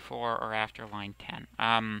before or after line 10?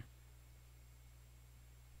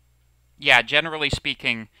 Yeah, generally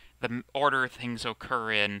speaking, the order things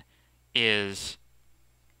occur in is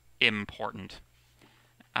important.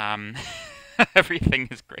 Everything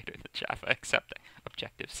is greater than Java except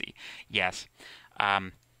Objective-C. Yes.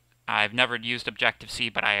 I've never used Objective-C,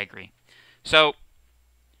 but I agree. So,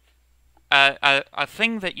 a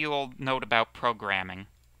thing that you'll note about programming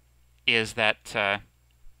is that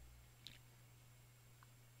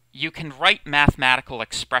you can write mathematical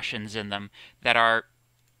expressions in them that are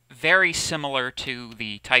very similar to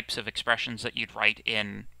the types of expressions that you'd write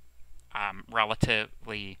in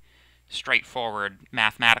relatively straightforward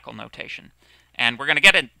mathematical notation. And we're going to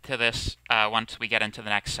get into this once we get into the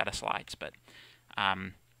next set of slides, but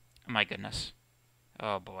my goodness.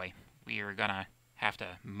 Oh boy, we are going to have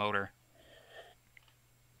to motor.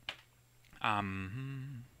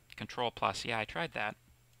 Control plus, yeah, I tried that.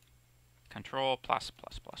 Control plus.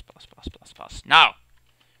 No!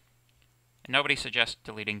 And nobody suggests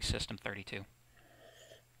deleting System32.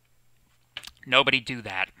 Nobody do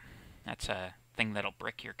that. That's a thing that'll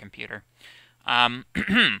brick your computer.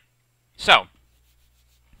 So,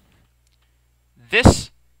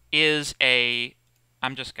 this is a...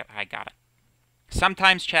 I got it.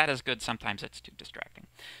 Sometimes chat is good, sometimes it's too distracting.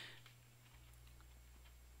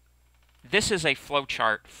 This is a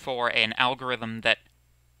flowchart for an algorithm that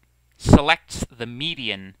selects the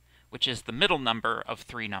median, which is the middle number of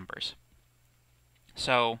three numbers.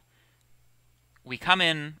 So we come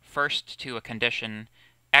in first to a condition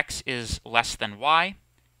x is less than y.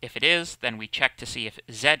 If it is, then we check to see if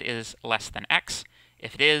z is less than x.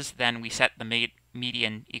 If it is, then we set the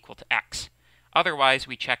median equal to x. Otherwise,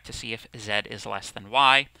 we check to see if z is less than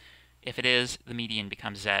y. If it is, the median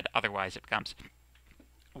becomes z. Otherwise, it becomes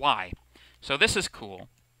y. So this is cool,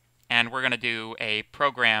 and we're going to do a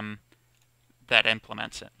program that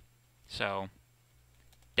implements it. So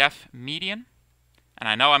def median, and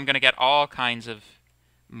I know I'm going to get all kinds of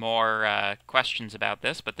more questions about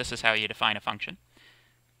this, but this is how you define a function.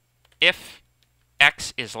 If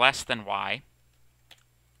x is less than y,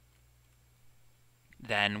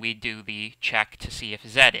 then we do the check to see if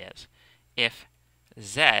z is. If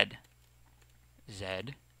z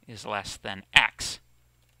is less than x,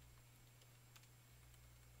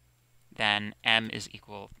 then m is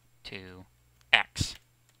equal to x.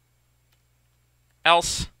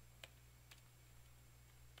 Else,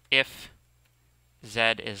 if z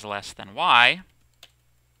is less than y,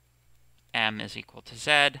 m is equal to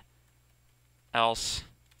z, else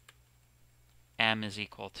m is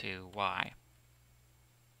equal to y.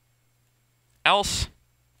 Else,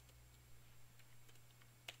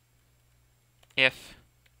 if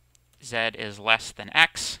z is less than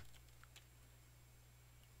x,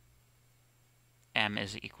 m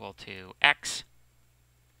is equal to x.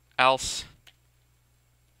 Else,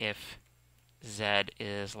 if z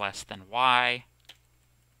is less than y,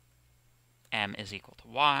 m is equal to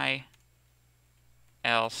y.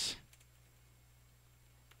 Else,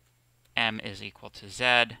 m is equal to z.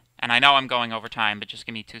 And I know I'm going over time, but just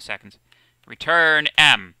give me 2 seconds. Return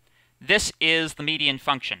m. This is the median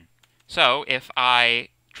function. So if I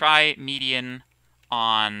try median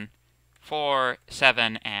on 4,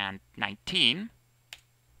 7, and 19,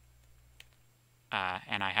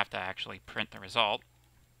 and I have to actually print the result.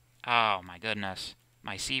 Oh my goodness,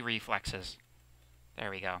 my C reflexes. There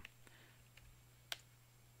we go.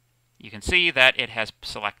 You can see that it has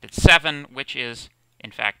selected 7, which is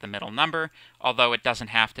in fact the middle number, although it doesn't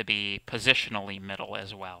have to be positionally middle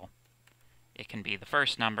as well. It can be the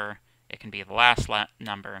first number, it can be the last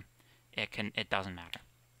number, it doesn't matter.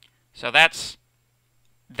 So that's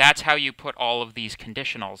how you put all of these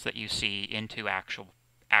conditionals that you see into actual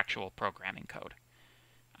programming code.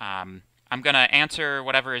 I'm going to answer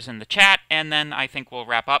whatever is in the chat, and then I think we'll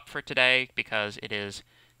wrap up for today because it is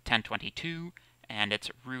 10:22, and it's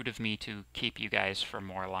rude of me to keep you guys for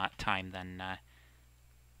more time than,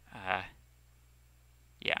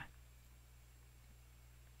 yeah.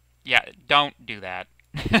 Yeah, don't do that.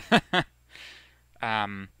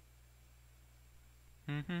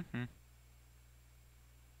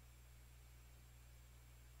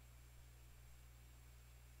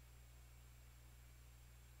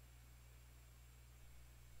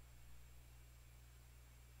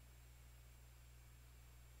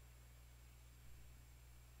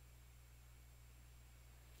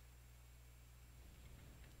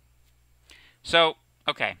 So,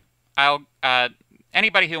 okay,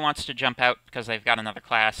 anybody who wants to jump out because they've got another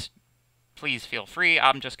class, please feel free.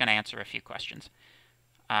 I'm just going to answer a few questions.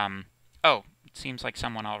 Oh, it seems like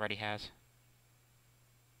someone already has.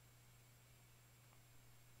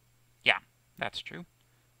 Yeah, that's true.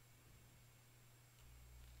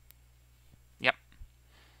 Yep.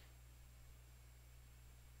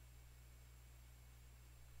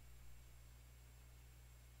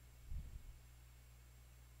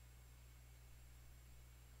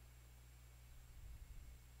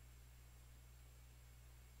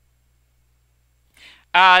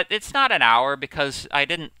 It's not an hour because I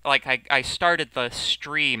didn't, like, I started the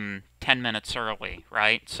stream 10 minutes early,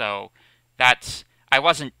 right? So I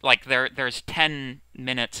wasn't, like, there's 10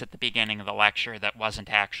 minutes at the beginning of the lecture that wasn't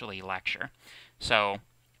actually lecture. So,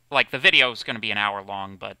 like, the video is going to be an hour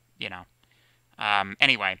long, but, you know.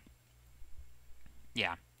 Anyway.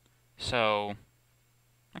 Yeah. So,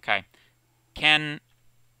 okay. Can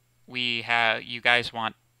you guys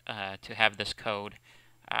want to have this code?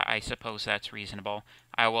 I suppose that's reasonable.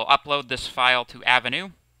 I will upload this file to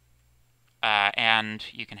Avenue, and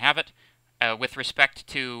you can have it. With respect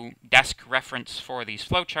to desk reference for these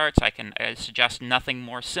flowcharts, I can suggest nothing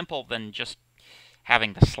more simple than just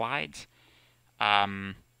having the slides.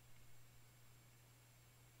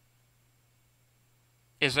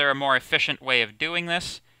 Is there a more efficient way of doing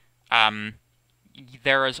this?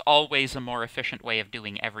 There is always a more efficient way of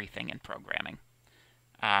doing everything in programming.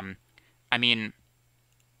 I mean,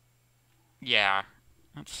 yeah,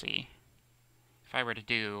 let's see. If I were to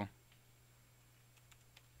do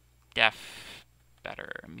def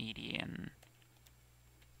better median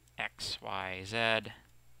x, y, z,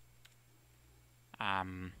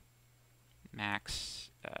 max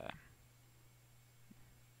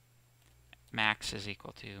is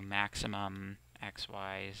equal to maximum x,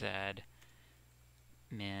 y, z,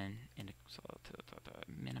 minimum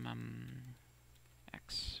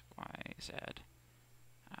x, y, z,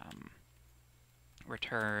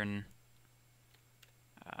 return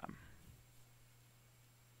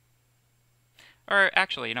or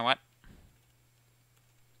actually, you know what?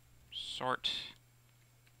 Sort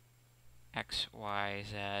x, y,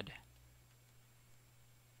 z,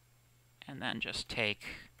 and then just take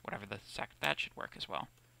whatever the that should work as well.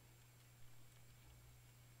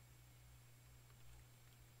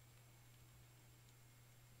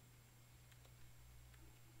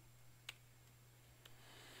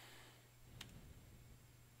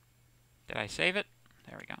 Did I save it?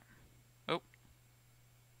 There we go. Oh.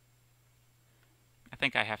 I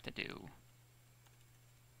think I have to do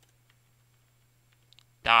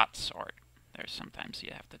dot sort. There's sometimes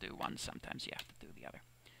you have to do one, sometimes you have to do the other.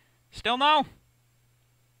 Still no?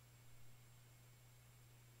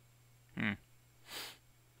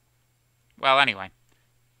 Well, anyway.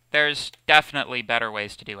 There's definitely better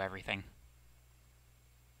ways to do everything.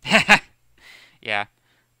 Yeah.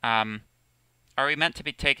 Are we meant to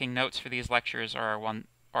be taking notes for these lectures, or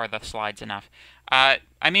are the slides enough? I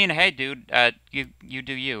mean, hey, dude, you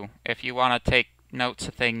do you. If you want to take notes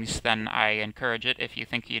of things, then I encourage it. If you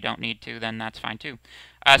think you don't need to, then that's fine too.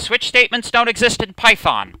 Switch statements don't exist in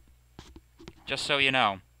Python. Just so you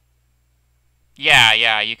know.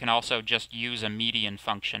 Yeah, you can also just use a median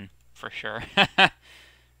function, for sure. The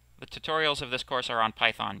tutorials of this course are on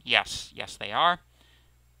Python. Yes, they are.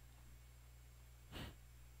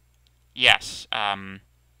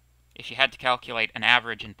 if you had to calculate an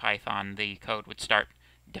average in Python, the code would start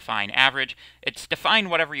define average. It's define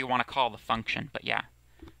whatever you want to call the function, but yeah.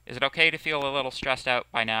 Is it okay to feel a little stressed out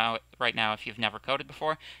right now if you've never coded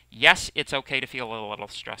before? Yes, it's okay to feel a little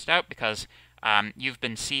stressed out because you've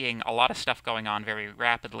been seeing a lot of stuff going on very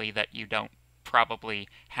rapidly that you don't probably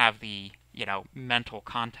have the, mental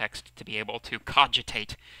context to be able to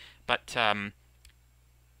cogitate. But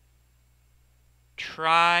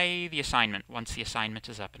try the assignment once the assignment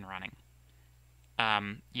is up and running.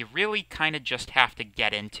 You really kind of just have to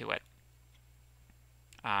get into it.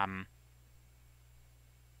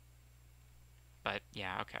 But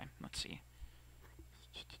yeah, okay, let's see.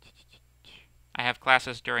 I have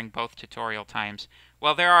classes during both tutorial times.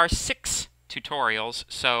 Well, there are 6 tutorials,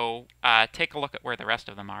 so take a look at where the rest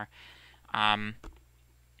of them are.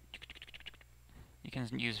 You can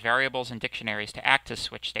use variables and dictionaries to act as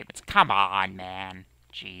switch statements. Come on, man.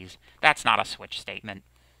 Jeez, that's not a switch statement.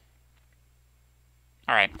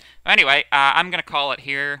 All right. Anyway, I'm going to call it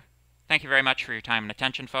here. Thank you very much for your time and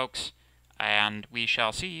attention, folks, and we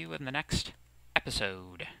shall see you in the next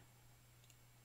episode.